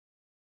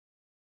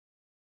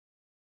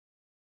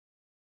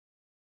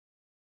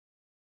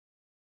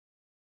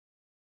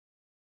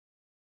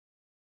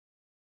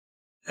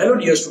Hello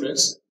dear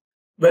students,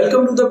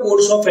 welcome to the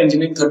course of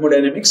Engineering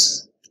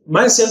Thermodynamics.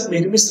 Myself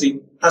Mihir Mistry,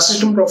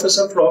 Assistant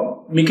Professor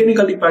from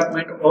Mechanical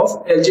Department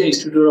of LJ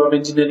Institute of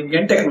Engineering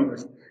and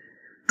Technology.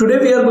 Today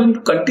we are going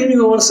to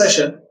continue our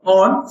session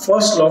on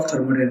first law of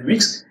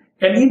thermodynamics,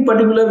 and in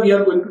particular we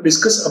are going to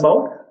discuss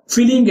about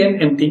filling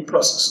and emptying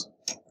process.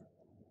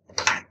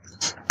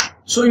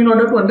 So in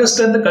order to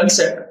understand the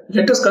concept,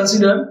 let us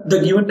consider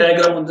the given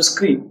diagram on the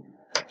screen.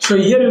 So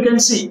here you can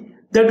see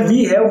that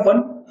we have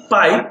one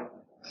pipe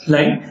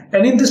line,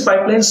 and in this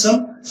pipeline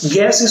some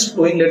gas is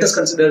flowing. Let us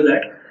consider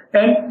that,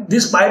 and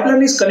this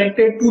pipeline is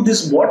connected to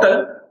this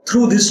bottle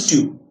through this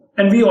tube,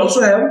 and we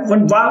also have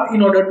one valve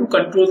in order to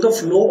control the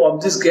flow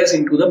of this gas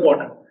into the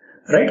bottle,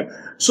 right?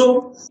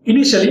 So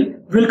initially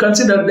we'll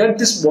consider that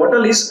this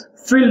bottle is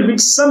filled with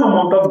some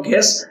amount of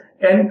gas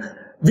and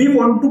we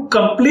want to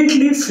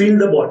completely fill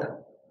the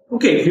bottle.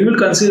 Okay, we will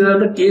consider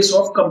the case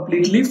of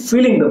completely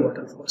filling the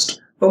bottle first.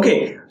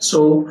 Okay,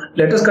 so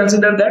let us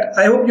consider that.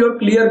 I hope you are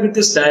clear with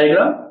this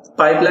diagram.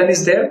 Pipeline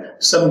is there,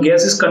 some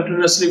gas is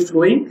continuously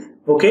flowing,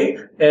 okay,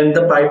 and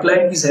the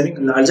pipeline is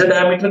having larger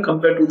diameter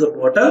compared to the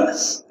bottle,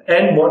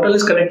 and bottle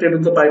is connected to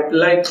the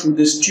pipeline through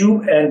this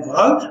tube and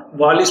valve.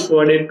 Valve is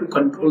provided to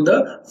control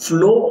the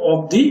flow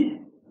of the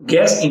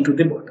gas into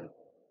the bottle.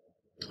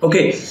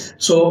 Okay,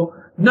 so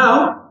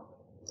now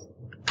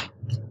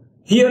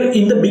here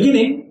in the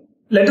beginning,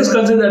 let us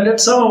consider that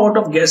some amount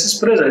of gas is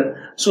present,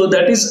 so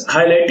that is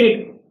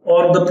highlighted,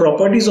 or the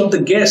properties of the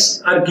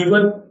gas are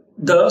given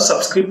the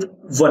subscript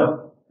 1.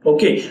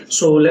 Okay,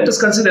 so let us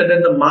consider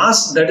that the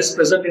mass that is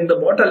present in the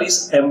bottle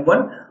is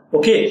m1.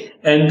 Okay,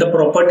 and the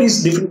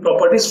properties, different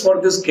properties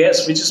for this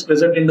gas which is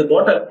present in the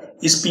bottle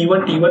is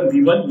p1, t1,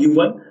 v1,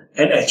 u1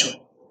 and h1.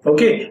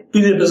 Okay,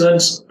 p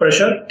represents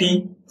pressure,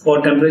 t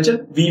for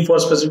temperature, v for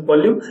specific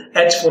volume,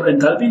 h for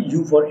enthalpy,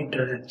 u for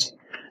internal energy.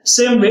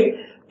 Same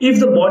way, if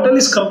the bottle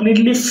is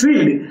completely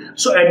filled,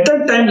 so at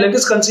that time let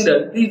us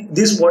consider if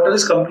this bottle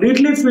is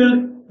completely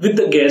filled with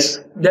the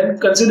gas, then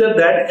consider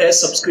that as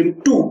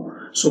subscript 2.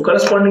 So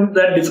corresponding to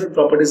that, different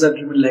properties are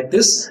given like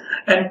this,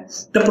 and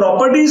the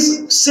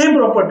properties, same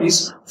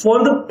properties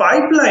for the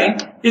pipeline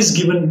is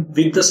given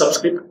with the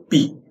subscript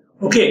P.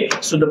 Okay,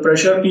 so the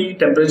pressure P,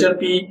 temperature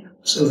P,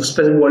 so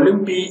specific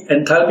volume P,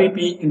 enthalpy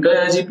P, internal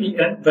energy P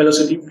and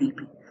velocity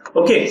Vp.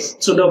 Okay,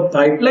 so the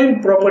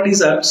pipeline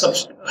properties are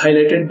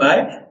highlighted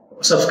by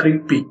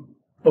subscript P.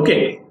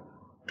 Okay,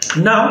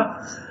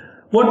 now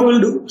what we will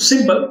do?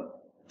 Simple.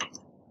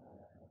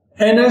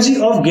 Energy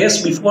of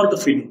gas before the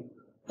filling.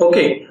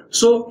 Okay,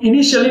 so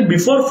initially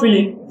before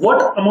filling,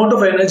 what amount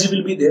of energy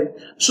will be there?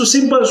 So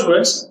simple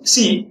students,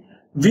 see,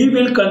 we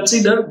will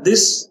consider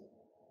this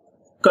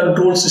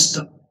control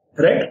system,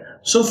 right?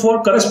 So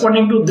for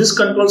corresponding to this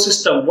control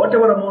system,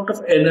 whatever amount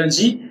of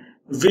energy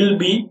will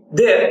be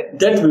there,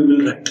 that we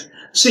will write.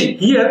 See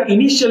here,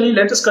 initially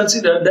let us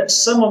consider that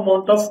some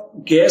amount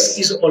of gas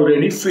is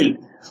already filled.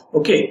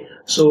 Okay,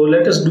 so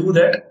let us do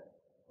that.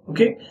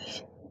 Okay,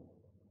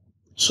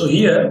 so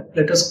here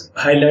let us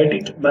highlight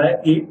it by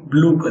a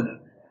blue color.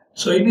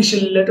 So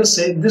initially let us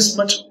say this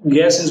much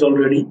gas is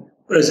already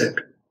present.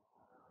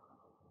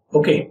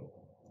 Okay,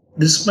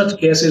 this much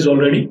gas is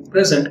already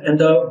present, and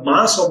the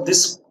mass of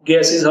this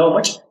gas is how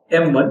much?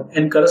 m1,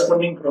 and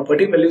corresponding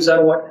property values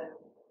are what?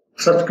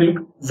 Subscript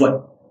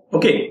 1.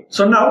 Okay,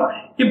 so now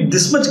if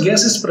this much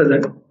gas is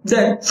present,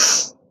 then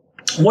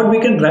what we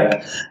can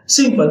write?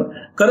 Simple,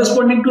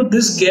 corresponding to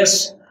this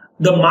gas,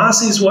 the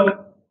mass is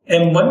what?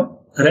 m1,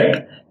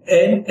 right?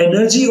 And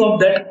energy of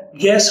that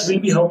gas will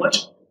be how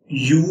much?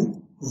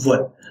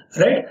 U1,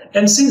 right?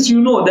 And since you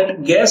know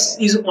that gas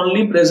is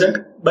only present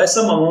by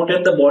some amount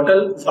and the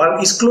bottle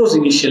valve is closed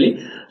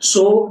initially,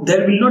 so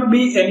there will not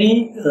be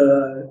any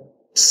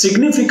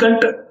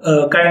significant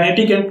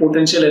kinetic and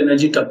potential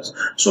energy terms.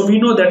 So we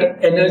know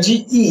that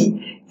energy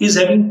E is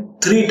having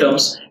 3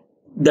 terms,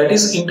 that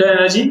is internal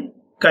energy,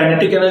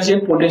 kinetic energy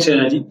and potential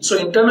energy. So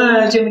internal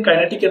energy and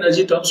kinetic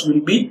energy terms will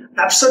be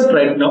absent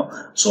right now,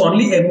 so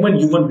only m1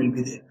 u1 will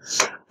be there.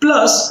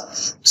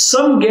 Plus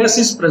some gas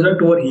is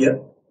present over here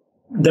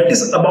that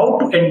is about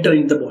to enter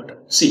in the bottle.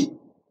 See,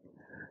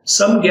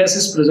 some gas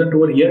is present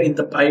over here in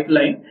the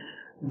pipeline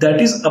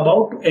that is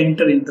about to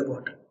enter in the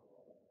bottle,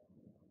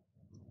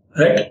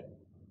 right?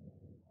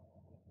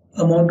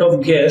 Amount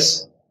of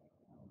gas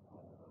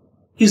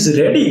is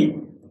ready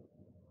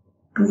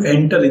to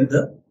enter in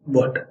the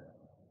bottle.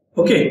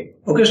 Okay,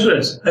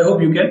 students, I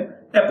hope you can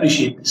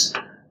appreciate this.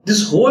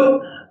 This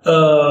whole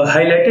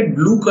highlighted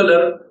blue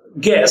color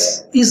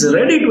gas is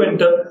ready to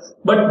enter,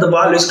 but the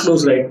valve is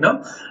closed right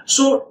now.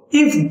 So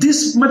if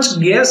this much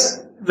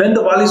gas, when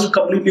the valve is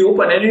completely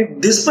open, and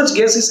if this much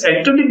gas is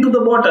entered into the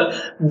bottle,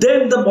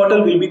 then the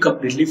bottle will be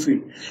completely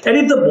filled. And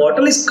if the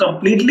bottle is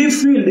completely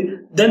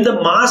filled, then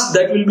the mass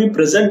that will be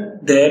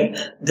present there,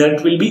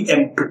 that will be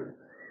m2.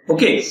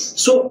 Okay,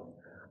 so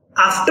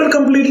after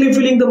completely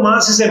filling, the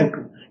mass is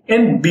m2.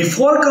 And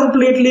before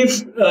completely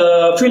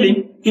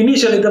filling,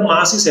 initially the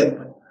mass is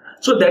m1.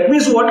 So that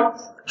means what?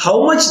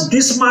 How much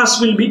this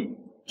mass will be?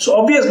 So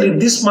obviously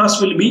this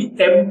mass will be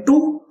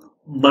m2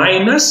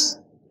 minus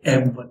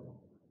m1.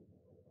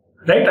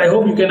 right? I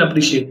hope you can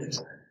appreciate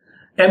this.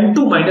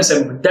 M2 minus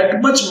M1,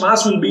 that much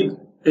mass will be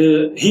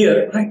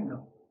here right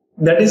now,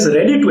 that is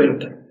ready to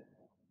enter.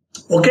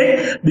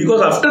 Okay,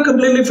 because after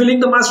completely filling,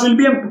 the mass will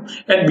be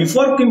M2, and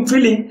before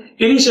filling,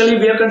 initially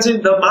we are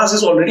considering the mass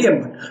is already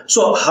M1.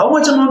 So how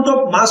much amount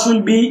of mass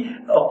will be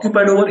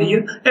occupied over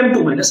here?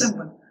 M2 minus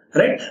M1,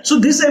 right? So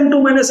this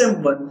M2 minus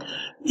M1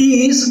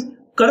 is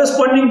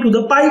corresponding to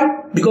the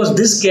pipe, because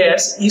this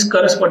gas is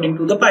corresponding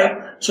to the pipe.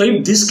 So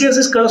if this gas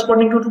is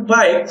corresponding to the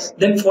pipe,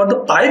 then for the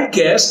pipe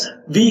gas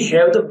we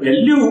have the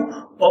value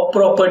of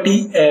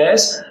property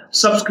as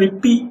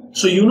subscript P.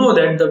 So you know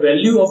that the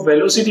value of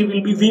velocity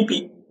will be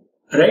Vp,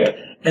 right?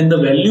 And the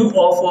value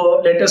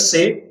of let us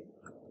say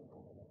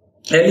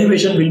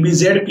elevation will be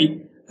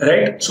Zp,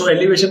 right? So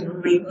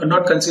elevation we will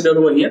not consider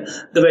over here.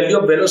 The value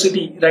of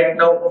velocity right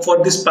now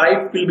for this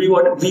pipe will be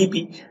what?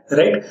 Vp,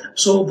 right?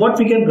 So what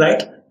we can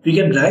write? We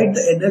can write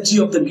the energy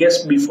of the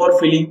gas before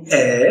filling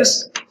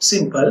as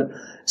simple.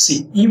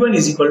 See, E1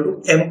 is equal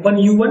to M1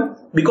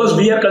 U1, because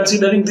we are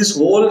considering this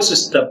whole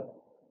system.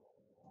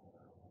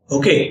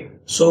 Okay,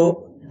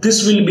 so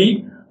this will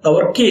be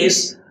our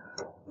case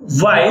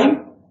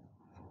while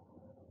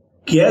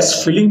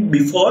gas filling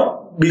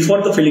before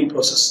the filling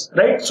process,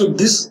 right? So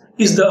this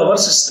is our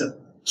system.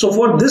 So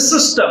for this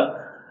system,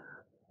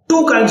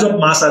 two kinds of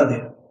mass are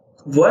there.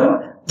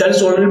 One that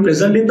is already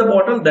present in the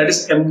bottle, that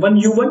is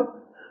M1 U1,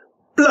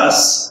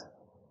 plus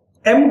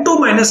M2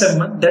 minus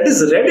M1, that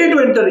is ready to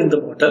enter in the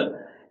bottle.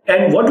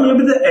 And what will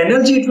be the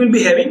energy it will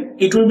be having?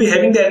 It will be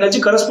having the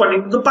energy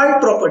corresponding to the pipe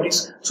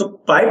properties. So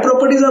pipe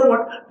properties are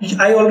what?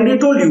 I already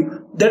told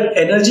you that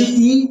energy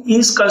E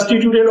is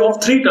constituted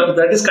of three terms,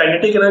 that is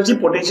kinetic energy,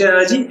 potential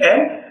energy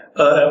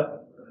and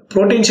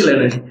potential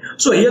energy.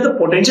 So here the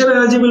potential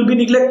energy will be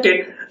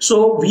neglected.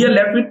 So we are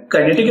left with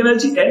kinetic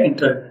energy and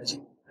internal energy,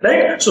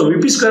 right? So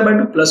Vp square by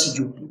 2 plus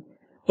Ut.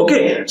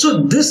 Okay,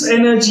 so this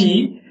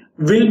energy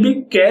will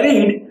be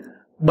carried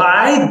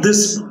by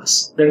this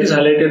mass that is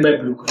highlighted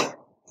by blue color.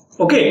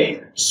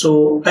 Okay,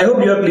 so I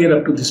hope you are clear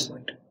up to this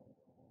point.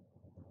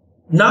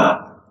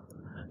 Now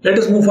let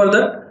us move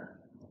further.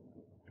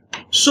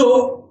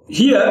 So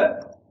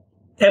here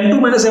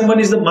M2 minus M1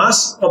 is the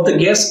mass of the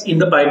gas in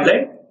the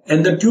pipeline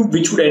and the tube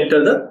which would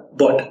enter the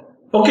bottle.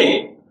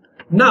 Okay,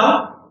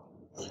 now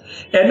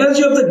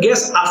energy of the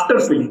gas after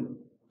filling.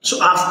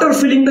 So after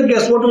filling the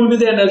gas, what will be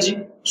the energy?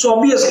 So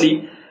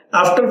obviously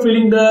after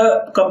filling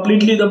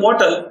completely the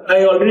bottle,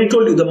 I already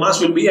told you the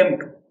mass will be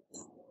M2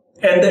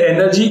 and the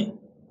energy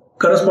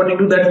corresponding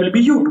to that will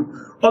be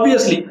U2.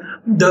 Obviously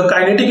the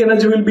kinetic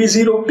energy will be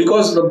 0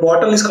 because the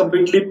bottle is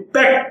completely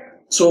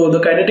packed. So the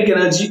kinetic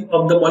energy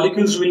of the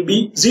molecules will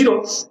be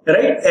 0,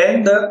 right?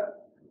 And the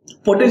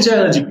potential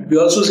energy will be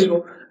also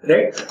 0,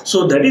 right?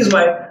 So that is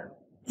why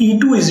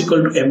E2 is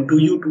equal to M2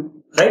 U2,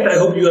 right? I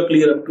hope you are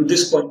clear up to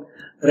this point,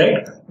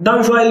 right? Now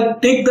if I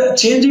take the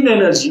change in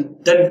energy,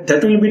 then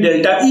that will be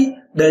delta E.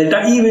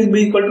 Delta E will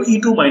be equal to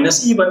E2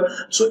 minus E1.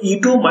 So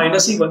E2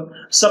 minus E1,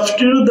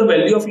 substitute the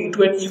value of E2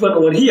 and E1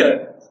 over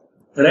here,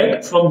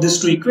 right, from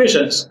these two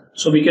equations.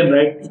 So we can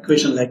write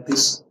equation like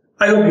this.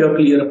 I hope you are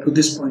clear up to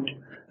this point,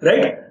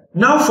 right?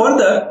 Now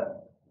further,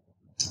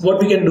 what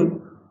we can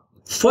do?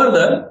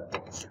 Further,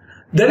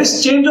 there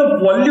is change of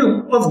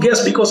volume of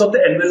gas because of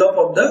the envelope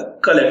of the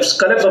collapse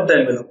of the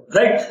envelope,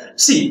 right?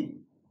 See,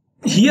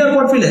 here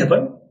what will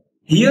happen?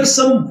 Here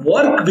some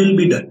work will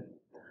be done.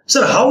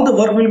 Sir, how the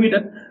work will be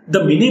done?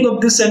 The meaning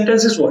of this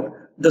sentence is what?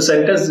 The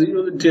sentence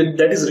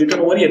that is written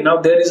over here. Now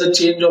there is a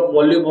change of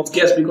volume of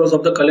gas because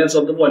of the collapse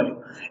of the volume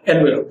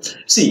envelope.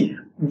 See,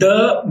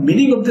 the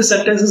meaning of this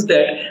sentence is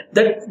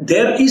that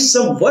there is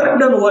some work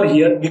done over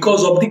here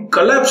because of the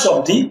collapse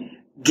of the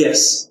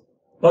gas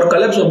or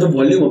collapse of the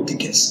volume of the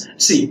gas.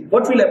 See,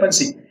 what will happen?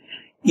 See,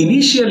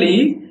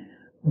 initially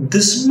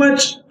this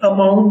much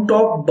amount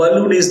of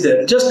balloon is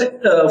there. Just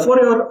for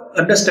your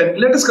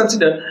understanding, let us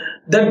consider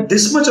that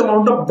this much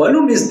amount of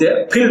balloon is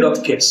there filled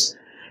of gas,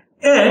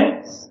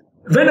 and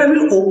when I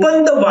will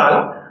open the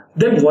valve,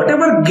 then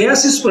whatever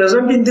gas is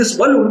present in this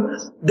balloon,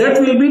 that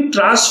will be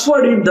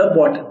transferred in the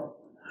bottle.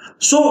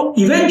 So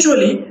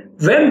eventually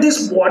when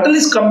this bottle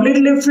is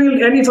completely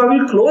filled, and if I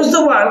will close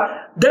the valve,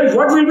 then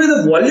what will be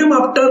the volume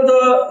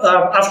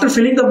after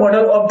filling the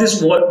bottle of this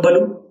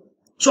balloon?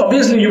 So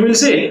obviously you will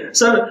say,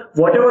 sir,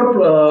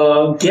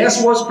 whatever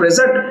gas was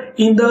present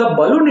in the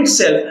balloon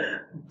itself,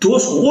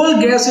 those whole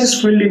gas is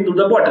filled into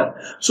the bottle.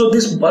 So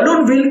this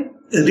balloon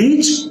will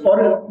reach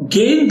or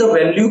gain the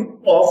value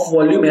of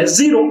volume as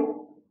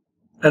 0,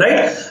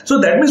 right? So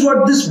that means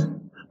what? This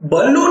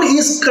balloon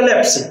is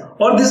collapsing,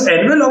 or this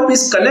envelope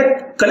is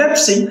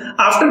collapsing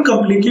after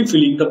completely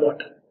filling the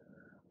bottle.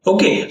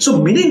 Okay,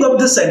 so meaning of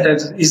this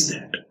sentence is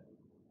that.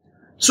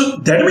 So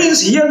that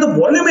means here the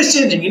volume is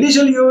changing.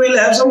 Initially you will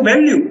have some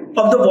value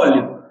of the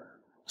volume.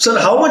 So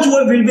how much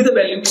will be the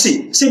value?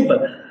 See, simple.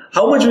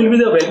 How much will be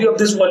the value of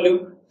this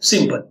volume?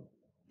 Simple.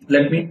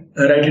 Let me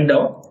write it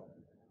down.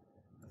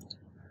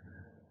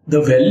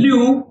 The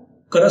value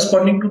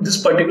corresponding to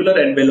this particular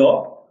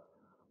envelope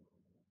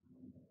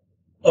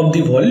of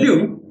the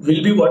volume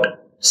will be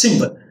what?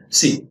 Simple.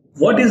 See,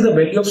 what is the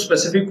value of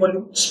specific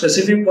volume?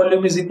 Specific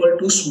volume is equal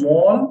to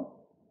small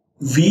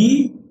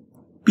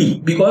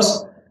Vp,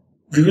 because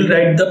we will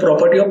write the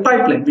property of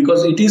pipeline,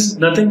 because it is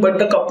nothing but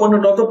the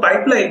component of the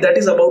pipeline that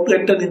is about to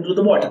enter into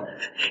the water.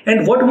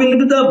 And what will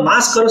be the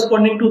mass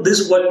corresponding to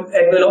this volume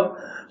envelope?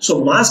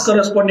 So mass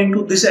corresponding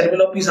to this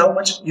envelope is how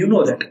much? You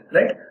know that,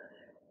 right?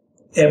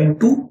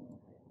 M2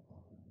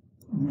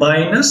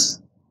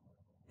 minus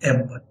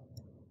M1,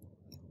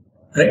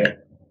 right?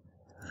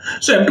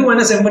 So M2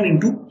 minus M1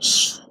 into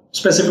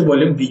specific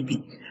volume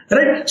Vp,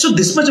 right? So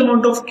this much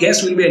amount of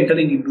gas will be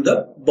entering into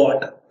the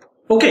bottle.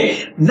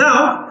 Okay,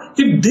 now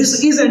if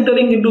this is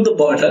entering into the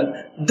bottle,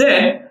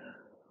 then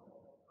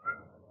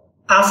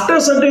after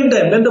a certain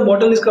time, when the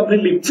bottle is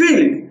completely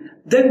filled,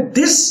 then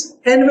this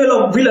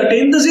envelope will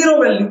attain the zero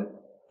value,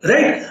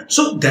 right?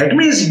 So that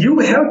means you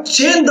have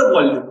changed the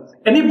volume,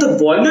 and if the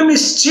volume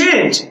is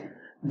changed,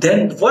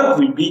 then work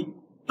will be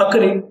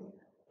occurring,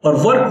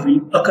 or work will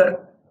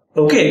occur.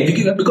 Okay,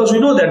 because we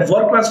know that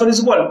work transfer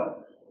is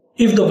equal.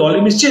 If the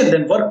volume is changed,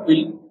 then work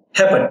will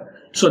happen.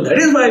 So that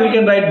is why we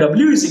can write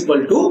W is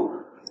equal to,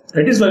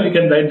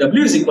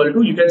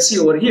 you can see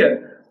over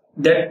here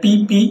that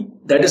PP,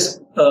 that is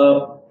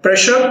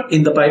pressure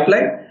in the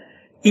pipeline,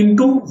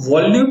 into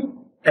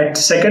volume at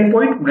second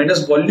point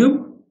minus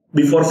volume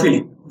before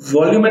filling.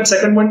 Volume at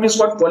second point is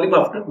what? Volume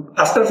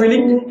after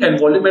filling, and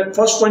volume at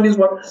first point is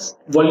what?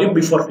 Volume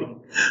before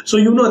filling. So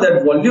you know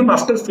that volume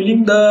after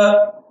filling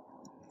the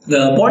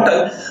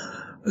bottle,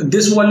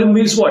 this volume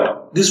is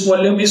what? This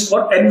volume is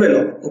for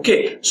envelope.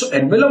 Okay, so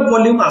envelope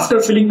volume after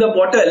filling the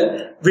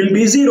bottle will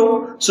be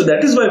 0. So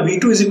that is why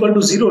V2 is equal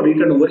to 0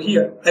 written over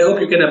here. I hope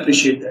you can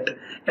appreciate that.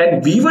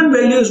 And V1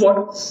 value is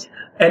what?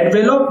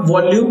 Envelope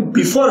volume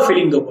before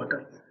filling the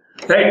bottle,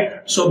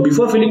 right? So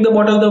before filling the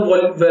bottle, the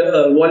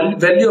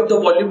value of the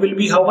volume will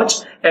be how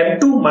much?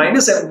 M2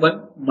 minus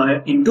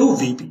M1 into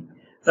Vp,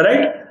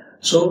 right?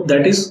 So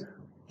that is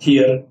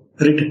here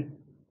written.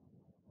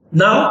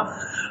 Now,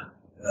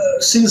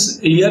 since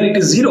here it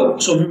is 0,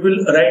 so we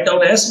will write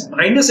down as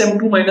minus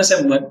M2 minus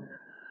M1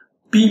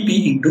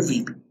 PP into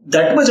Vp.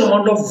 That much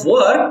amount of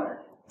work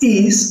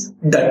is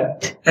done.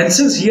 And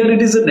since here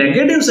it is a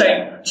negative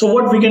sign, so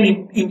what we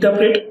can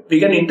interpret? We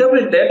can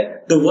interpret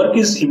that the work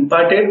is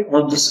imparted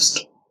on the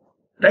system,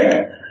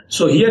 right?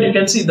 So here you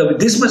can see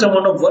this much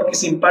amount of work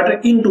is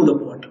imparted into the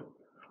water.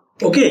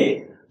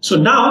 Okay, so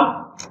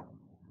now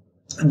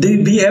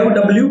we have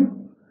W,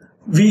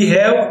 we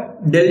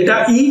have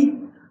delta E.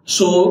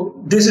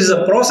 So this is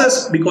a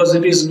process because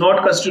it is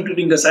not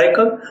constituting a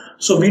cycle.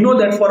 So we know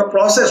that for a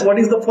process, what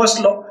is the first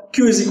law?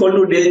 Q is equal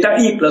to delta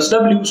E plus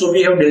W. So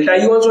we have delta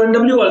E also and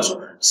W also.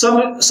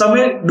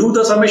 Do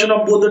the summation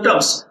of both the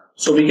terms.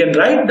 So we can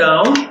write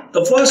down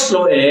the first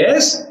law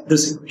as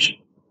this equation,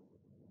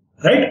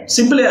 right?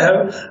 Simply I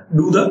have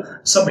do the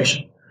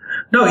summation.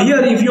 Now here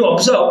if you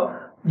observe,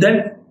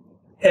 then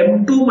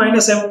M2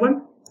 minus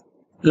M1,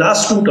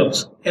 last two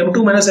terms,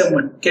 M2 minus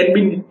M1 can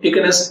be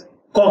taken as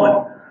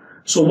common.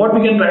 So what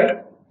we can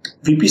write?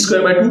 Vp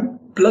square by 2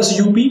 plus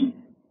Up,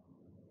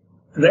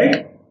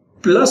 right?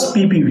 Plus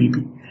PP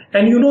Vp.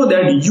 And you know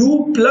that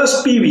U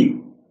plus PV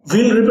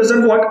will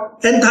represent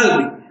what?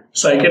 Enthalpy.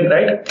 So I can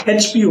write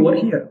HP over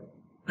here,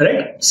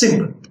 right?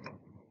 Simple.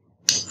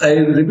 I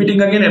am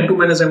repeating again, M2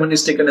 minus M1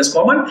 is taken as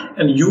common,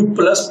 and U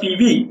plus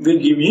PV will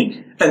give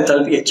me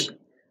enthalpy HP,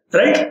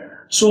 right?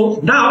 So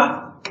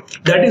now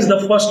that is the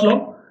first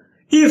law.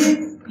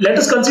 Let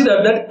us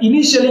consider that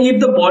initially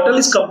if the bottle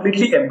is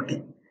completely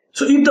empty.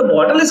 So if the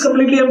bottle is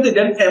completely empty,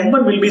 then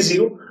M1 will be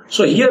 0.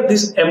 So here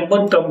this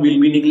M1 term will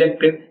be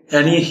neglected,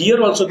 and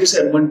here also this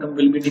M1 term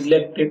will be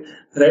neglected,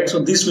 right?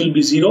 So this will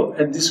be 0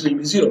 and this will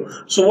be 0.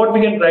 So what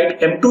we can write?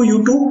 M2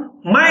 U2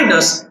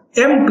 minus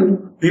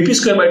M2 Vp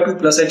square by 2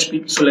 plus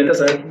HP. So let us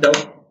write down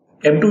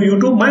M2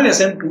 U2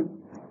 minus M2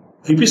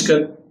 Vp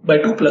square by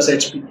 2 plus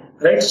HP,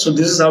 right? So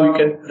this is how you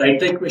can write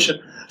the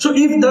equation. So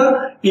if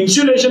the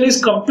insulation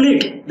is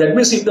complete, that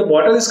means if the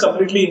bottle is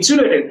completely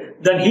insulated,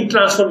 then heat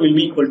transfer will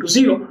be equal to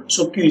 0.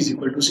 So Q is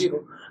equal to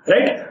 0,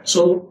 right?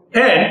 So,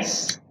 and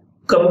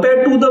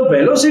compared to the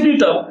velocity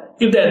term,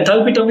 if the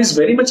enthalpy term is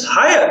very much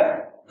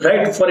higher,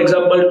 right? For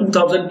example,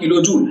 2000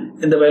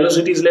 kilojoule, and the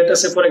velocity is, let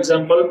us say, for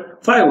example,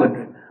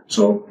 500.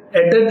 So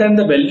at that time,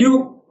 the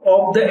value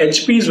of the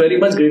HP is very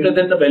much greater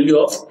than the value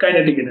of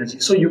kinetic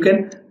energy. So you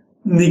can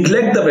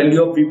neglect the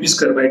value of Vp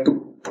square by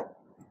 2.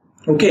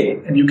 Okay,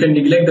 and you can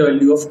neglect the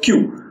value of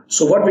Q.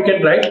 So what we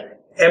can write?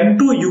 M2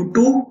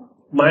 U2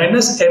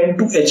 minus M2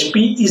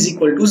 HP is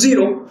equal to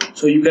 0.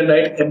 So you can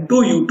write M2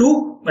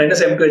 U2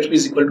 minus M2 HP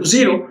is equal to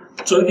 0.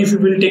 So if you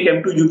will take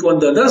M2 U2 on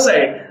the other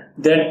side,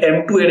 then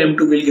M2 and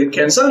M2 will get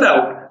cancelled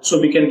out. So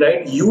we can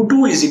write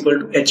U2 is equal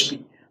to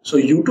HP. So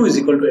U2 is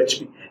equal to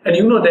HP. And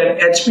you know that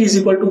HP is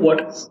equal to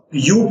what?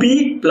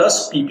 UP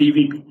plus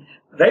PPVP,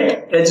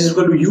 right? H is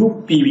equal to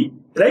UPV,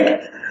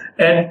 right?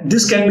 And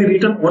this can be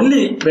written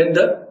only when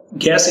the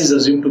gas is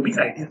assumed to be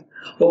ideal.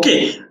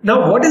 Okay,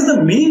 now what is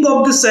the meaning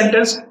of this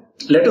sentence?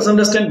 Let us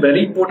understand,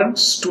 very important,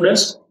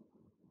 students.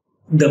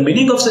 The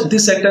meaning of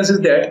this sentence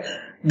is that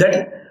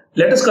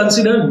let us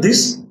consider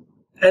this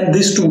and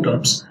these two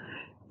terms.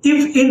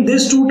 If in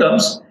these two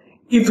terms,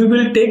 if we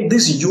will take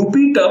this UP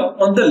term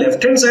on the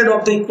left hand side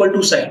of the equal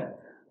to sign,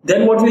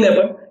 then what will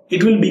happen?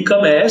 It will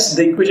become as,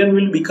 the equation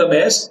will become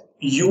as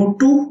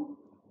U2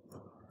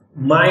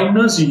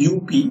 minus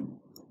UP,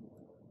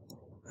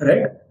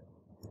 right,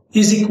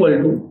 is equal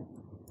to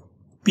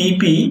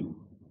PP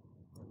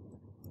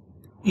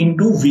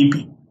into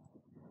VP,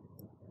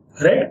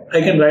 right?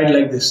 I can write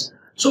like this.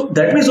 So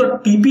that means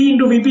what? PP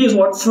into VP is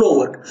what? Flow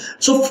work.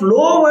 So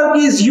flow work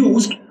is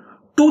used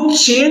to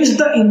change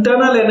the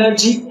internal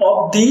energy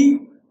of the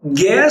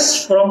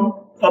gas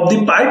of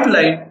the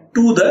pipeline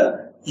to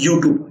the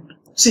U2 point.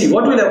 See,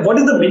 what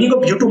is the meaning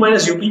of U2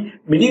 minus UP?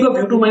 Meaning of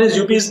U2 minus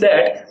UP is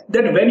that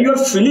when you are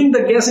filling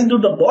the gas into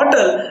the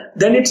bottle,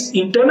 then its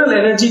internal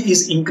energy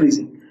is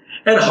increasing.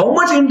 And how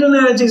much internal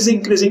energy is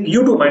increasing?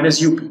 U2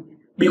 minus UP.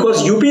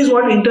 Because UP is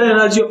what?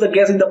 Internal energy of the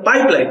gas in the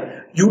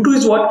pipeline. U2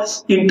 is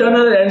what?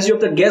 Internal energy of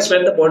the gas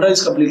when the bottle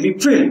is completely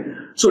filled.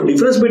 So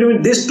difference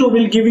between these two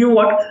will give you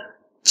what?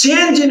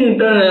 Change in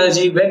internal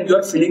energy when you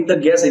are filling the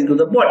gas into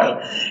the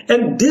bottle.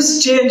 And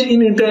this change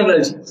in internal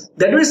energy,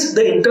 that means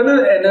the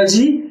internal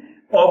energy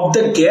of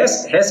the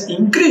gas has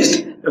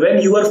increased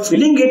when you are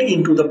filling it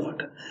into the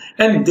bottle.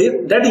 And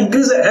that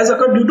increase has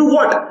occurred due to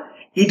what?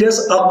 It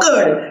has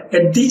occurred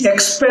at the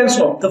expense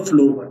of the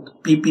flow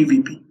work,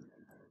 PPVP.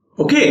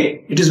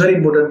 Okay, it is very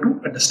important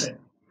to understand.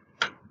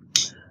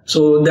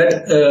 So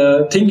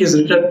that thing is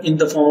written in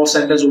the form of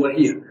sentence over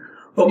here.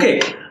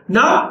 Okay,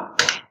 now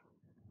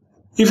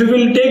if we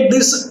will take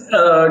this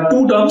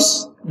two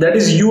terms, that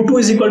is U2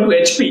 is equal to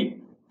HP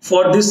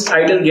for this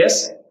idle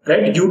gas,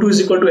 right? U2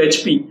 is equal to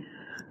HP.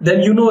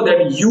 Then you know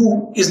that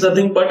U is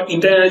nothing but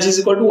internal energy is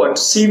equal to what?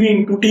 CV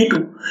into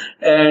T2,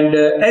 and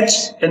H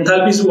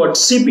enthalpy is what?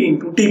 CP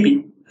into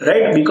TP,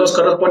 right? Because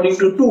corresponding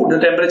to 2, the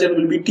temperature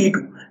will be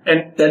T2,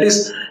 and that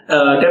is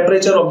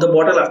temperature of the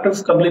bottle after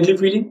completely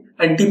filling,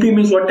 and TP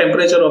means what?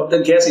 Temperature of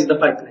the gas in the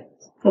pipeline.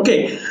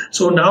 Okay,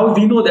 so now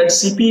we know that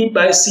Cp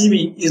by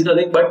Cv is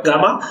nothing but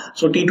gamma,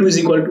 so T2 is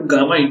equal to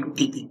gamma into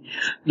Tp.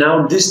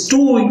 Now this 2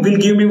 will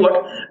give me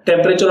what?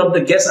 Temperature of the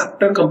gas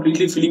after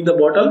completely filling the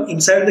bottle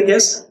inside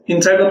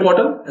the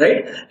bottle,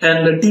 right?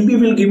 And the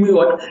Tp will give me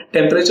what?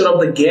 Temperature of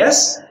the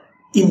gas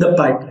in the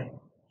pipeline.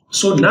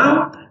 So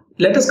now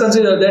let us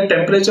consider that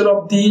temperature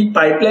of the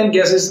pipeline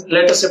gas is,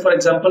 let us say for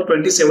example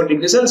 27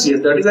 degrees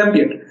Celsius, that is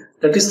ambient,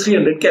 that is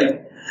 300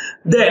 Kelvin.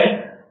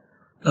 Then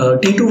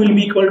T2 will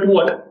be equal to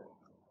what?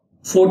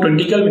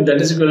 420 Kelvin, that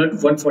is equivalent to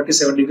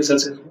 147 degrees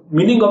Celsius.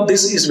 Meaning of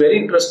this is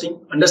very interesting.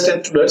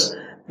 Understand, students,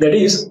 that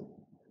is,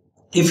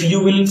 if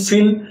you will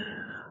fill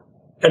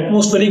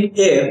atmospheric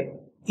air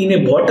in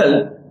a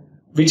bottle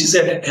which is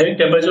at having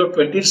temperature of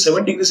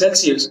 27 degrees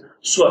Celsius,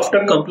 so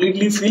after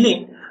completely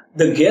filling,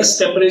 the gas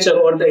temperature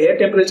or the air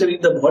temperature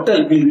in the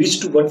bottle will reach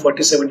to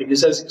 147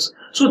 degrees Celsius.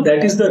 So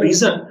that is the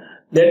reason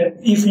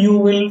that if you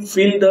will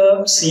fill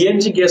the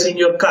CNG gas in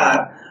your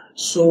car,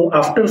 so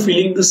after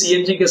filling the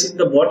CNG gas in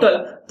the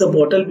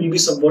bottle will be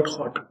somewhat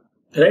hot,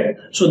 right?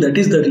 So that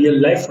is the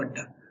real life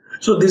funda.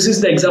 So this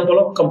is the example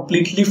of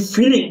completely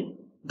filling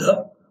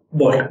the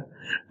bottle.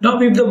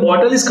 Now if the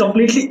bottle is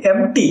completely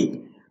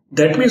empty,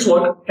 that means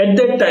what? At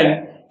that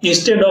time,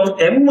 instead of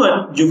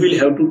M1, you will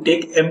have to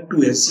take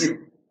M2 as 0,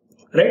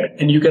 right?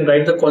 And you can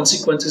write the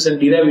consequences and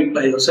derive it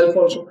by yourself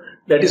also.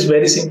 That is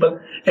very simple.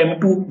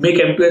 M2, make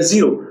M2 as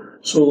 0.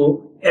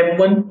 So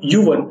M1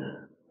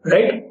 U1,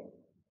 right?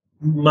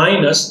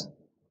 Minus,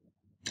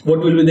 what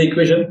will be the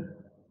equation?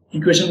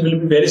 Equation will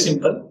be very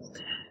simple.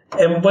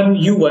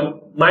 M1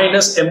 U1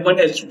 minus M1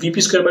 H,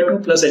 Vp square by 2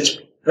 plus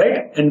HP,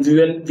 right? And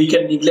we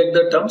can neglect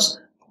the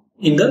terms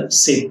in the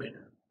same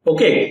manner.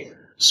 Okay,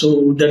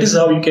 so that is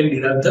how you can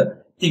derive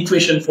the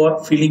equation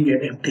for filling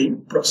and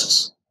emptying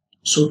process.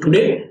 So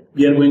today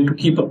we are going to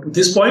keep up to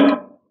this point.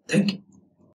 Thank you.